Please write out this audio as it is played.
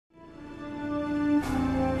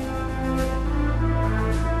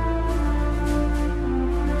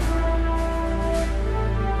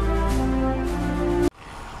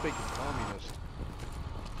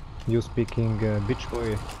You speaking bitch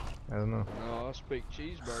boy? I don't know. No, I speak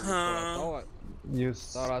cheeseburger. I thought. You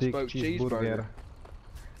Thought I speak spoke cheeseburger.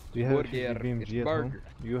 Do you have a 50 Burger. BMG It's at home? burger.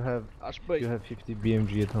 You have I speak. 50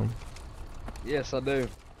 BMG at home. Yes, I do.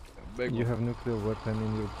 A big You one. have nuclear weapon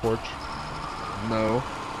in your porch. No.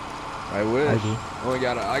 I wish. I do.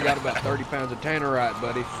 I got about 30 pounds of tannerite,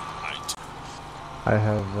 buddy. I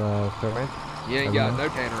have thermite. You ain't I got don't no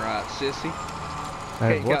tannerite, sissy. I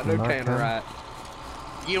have Ain't what? got no Narcan? tannerite.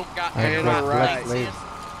 You don't got I have black tannerite. blades.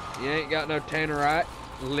 You ain't got no tannerite,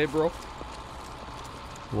 liberal.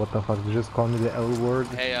 What the fuck? You just call me the L word?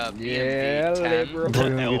 Hey, Yeah, BMD 10. liberal. Bro, you're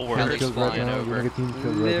The gonna L get word. team Ellie's killed right flying now. You're over. gonna get team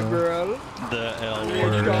killed right now. Liberal. The L Let's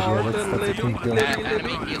word. go. Yeah, that's a team kill.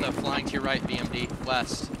 Enemy healer flying to your right, BMD.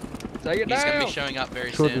 West. Take it He's down. gonna be showing up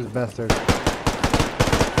very Shoot this soon. bastard.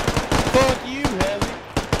 Fuck you, Heavy.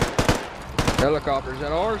 Helicopter, is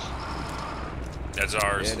that ours? That's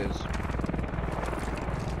ours. Yeah, it is.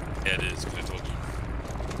 Yeah, it is. 'Cause I told you.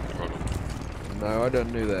 I wrote them. No, I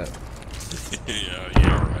didn't do that.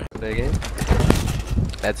 yeah, right. Play again.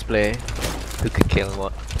 Let's play. Who could kill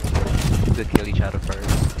what? Who could kill each other first?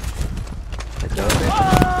 Let's go.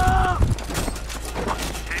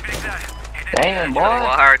 Damn, boy.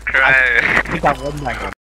 Hard cry. We got one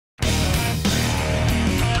back.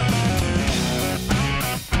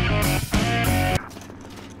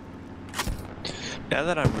 Now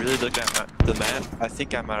that I'm really looking at the map, I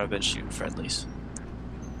think I might have been shooting friendlies.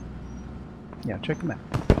 Yeah, check them out.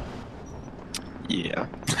 Yeah.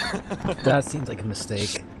 That seems like a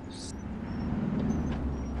mistake.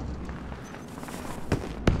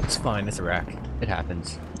 It's fine, it's Iraq. It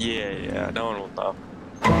happens. Yeah, no one will know.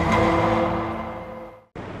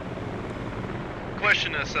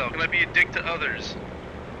 Question SL, can I be a dick to others?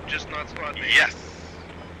 Just not squad mates? Yes.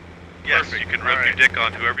 Yes, Perfect. you can rub your dick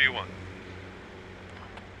on whoever you want.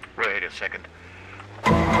 Wait a second.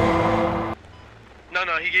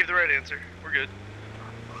 No, he gave the right answer. We're good.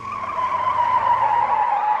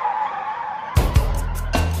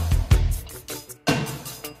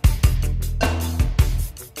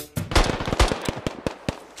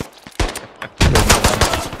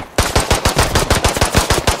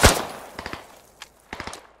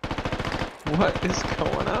 What is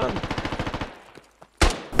going on?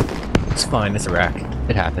 It's fine, it's Iraq.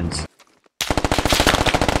 It happens.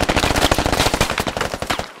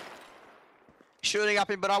 Shooting at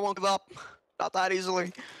me, but I won't give up. Not that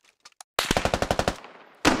easily.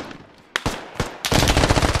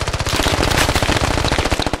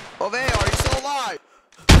 Ove, are you still alive?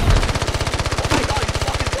 Oh my god, you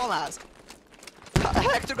fucking dumbass.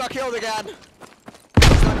 Hector got killed again.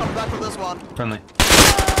 He's not coming back for this one. Friendly.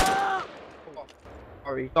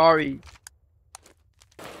 Sorry.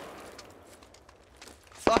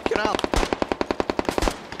 Fucking hell.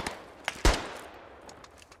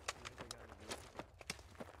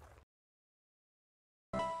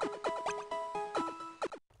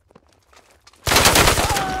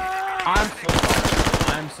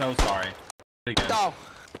 I'm so sorry. Again. No.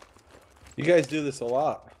 You guys do this a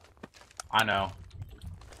lot. I know.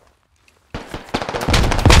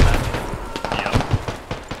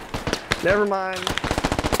 Never mind.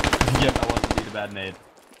 Yep, that was indeed a bad nade.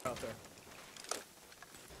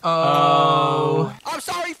 Oh. I'm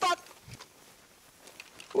sorry, fuck.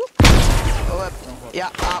 Whoop. Oh, yeah,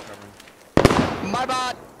 my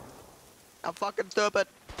bad. I'm fucking stupid.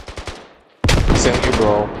 Thank you,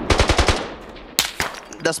 bro.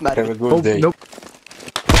 Doesn't matter. Have a good day. Nope.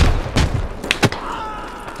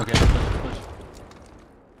 Okay, push.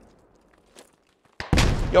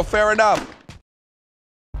 Yo, fair enough.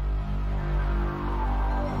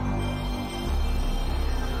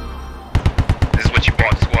 This is what you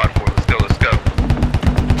bought the squad for. Let's go.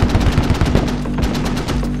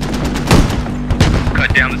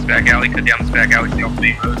 Cut down this back alley, stay off the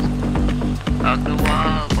main roads. Hug the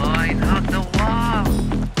wall, boys. Hug the wall.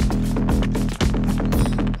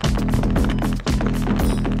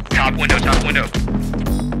 Top window.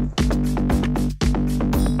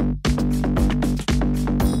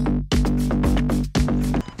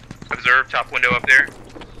 Observe, top window up there.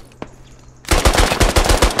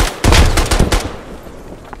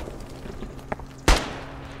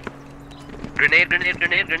 Grenade.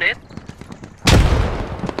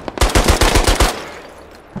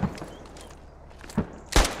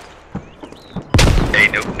 Hey,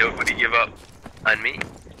 nobody give up. On me.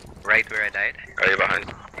 Right where I died. Are you behind?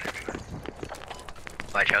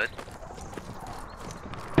 Watch out.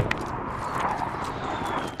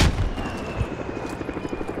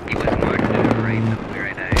 He was more to the right of where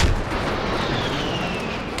I died.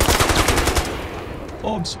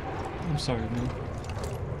 Oh, I'm sorry, man.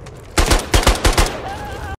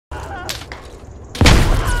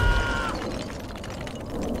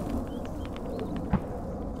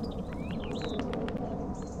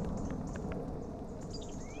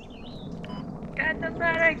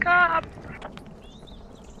 Wake up!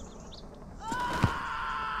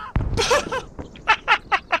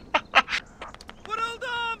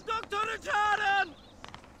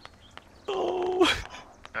 Oh,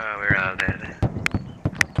 we're all dead.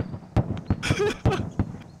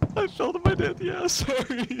 I fell to my death, yeah,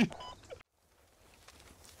 sorry.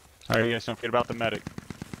 Alright, you guys don't forget about the medic.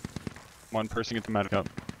 One person get the medic up.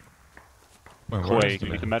 Wait, Clay, can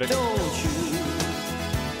you get the medic?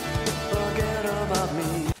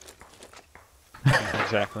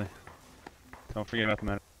 Exactly. Don't forget about the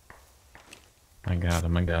medic. I got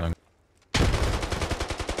him, I got him.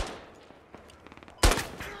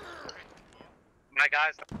 My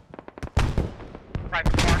guys,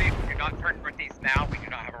 private party, if you do not turn northeast now, we do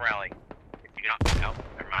not have a rally. If you do not, no,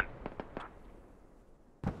 never mind.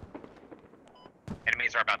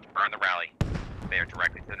 Enemies are about to burn the rally. They are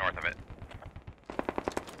directly to the north of it.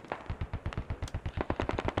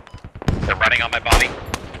 They're running on my body.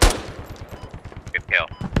 Good kill.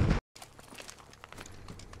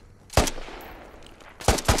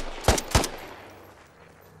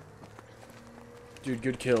 Dude,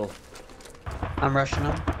 good kill. I'm rushing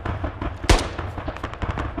him.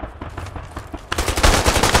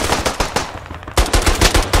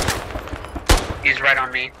 He's right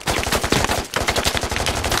on me.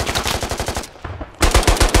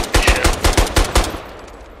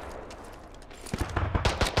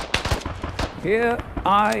 Here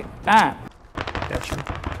I am. Gotcha.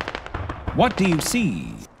 What do you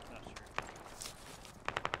see?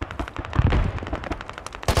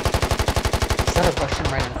 Is that a Russian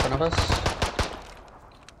right in front of us?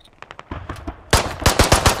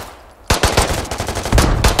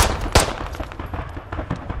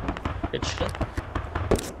 Good shit.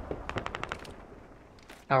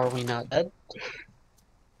 How are we not dead?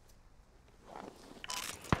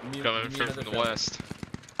 Coming from the west.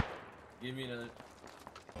 Give me another.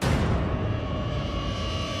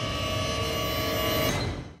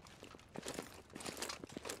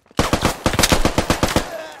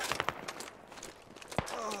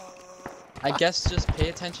 I guess just pay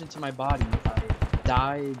attention to my body. If I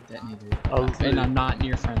die, detonated. And I'm not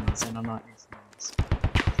near friends, and I'm not near friends.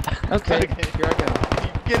 Okay, here I go.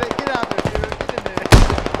 Get out there, dude. Get in there.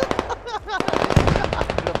 I'm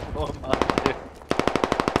gonna blow him up, dude.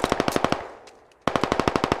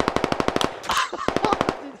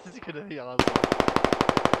 This is gonna be awesome.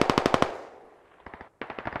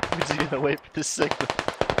 We're just gonna wait for the signal.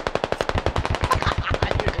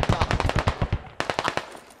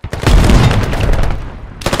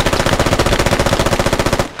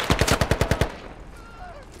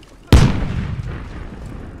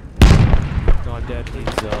 Dead. He's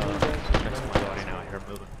next to my body now. I hear him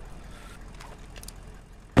moving.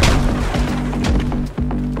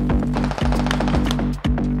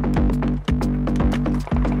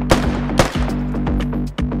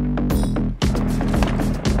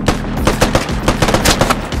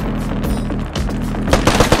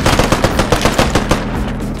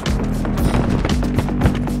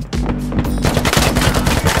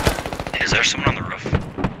 Is there someone on the roof?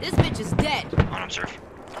 This bitch is dead. On observe.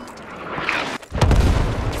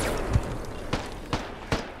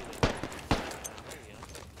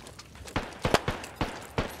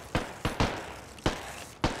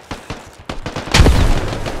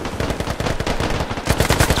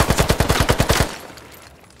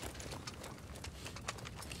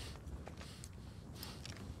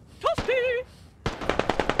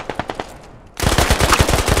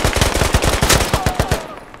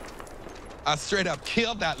 I straight up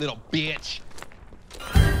killed that little bitch.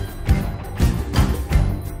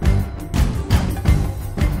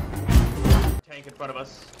 Tank in front of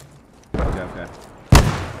us.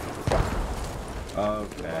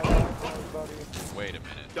 Okay. Wait a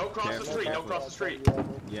minute. Don't cross the street. Don't cross the street.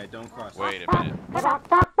 Yeah, don't cross. Wait a minute.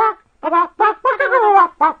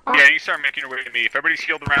 Yeah, you start making your way to me. If everybody's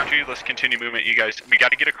healed around you, let's continue movement. You guys, we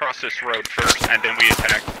got to get across this road first, and then we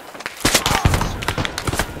attack.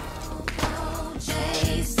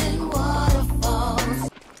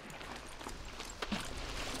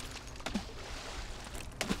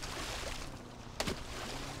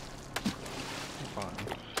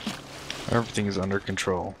 Everything is under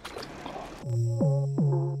control.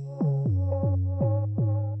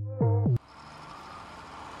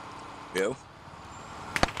 Go.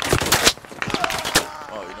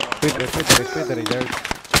 Squiddery, there's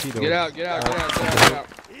Cheetos. Get out.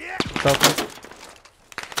 Stop.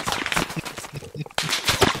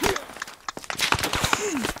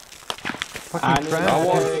 Fucking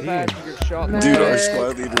friend. Dude, our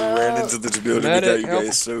squad leader ran into this building and got you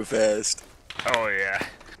guys so fast. Oh yeah.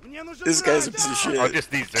 This guy's a piece of shit. I'll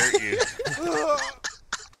just desert you.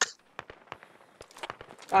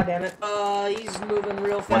 God damn it. He's moving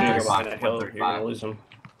real What do you fast. behind the hill? You're gonna lose him.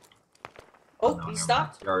 Oh, he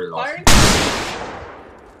stopped firing.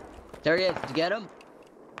 There he is. Did you get him?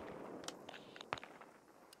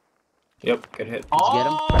 Yep, good hit. Did you get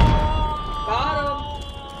him? Got him.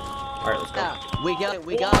 Alright, let's go. Yeah, we got it.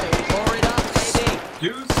 We got it. Pour it up,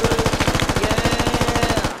 baby.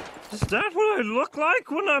 Is that what I look like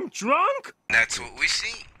when I'm drunk? That's what we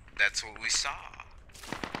see. That's what we saw.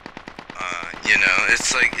 You know,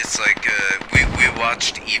 it's like we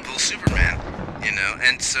watched Evil Superman, you know,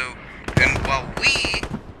 and while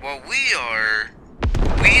we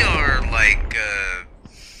are like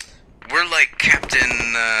we're like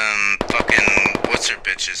Captain fucking what's her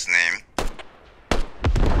bitch's name?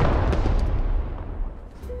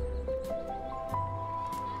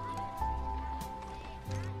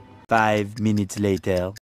 Five minutes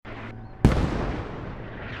later.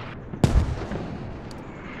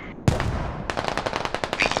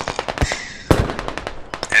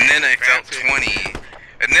 And then I felt 20,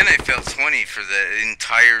 and then I felt 20 for the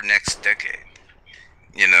entire next decade,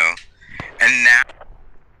 you know, and now.